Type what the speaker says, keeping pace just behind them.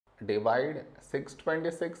divide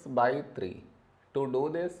 626 by 3. To do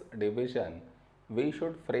this division, we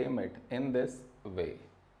should frame it in this way.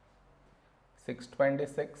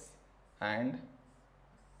 626 and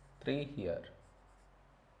 3 here.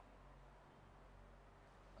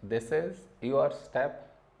 This is your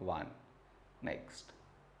step 1. Next,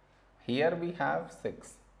 here we have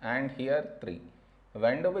 6 and here 3.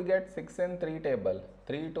 When do we get 6 in 3 table?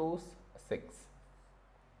 3 2's 6.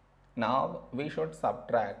 Now we should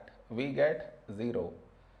subtract. We get 0.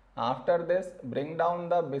 After this, bring down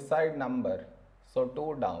the beside number. So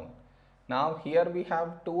 2 down. Now here we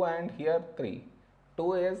have 2 and here 3.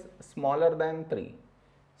 2 is smaller than 3.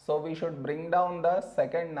 So we should bring down the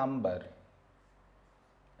second number.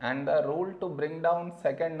 And the rule to bring down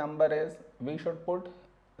second number is we should put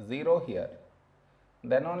 0 here.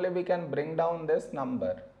 Then only we can bring down this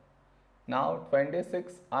number. Now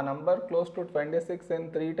 26, a number close to 26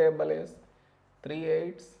 in 3 table is 3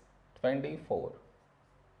 8's 24.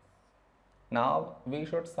 Now we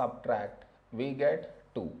should subtract. We get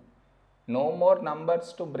 2. No more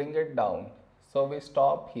numbers to bring it down. So we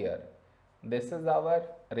stop here. This is our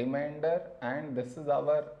remainder and this is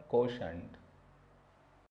our quotient.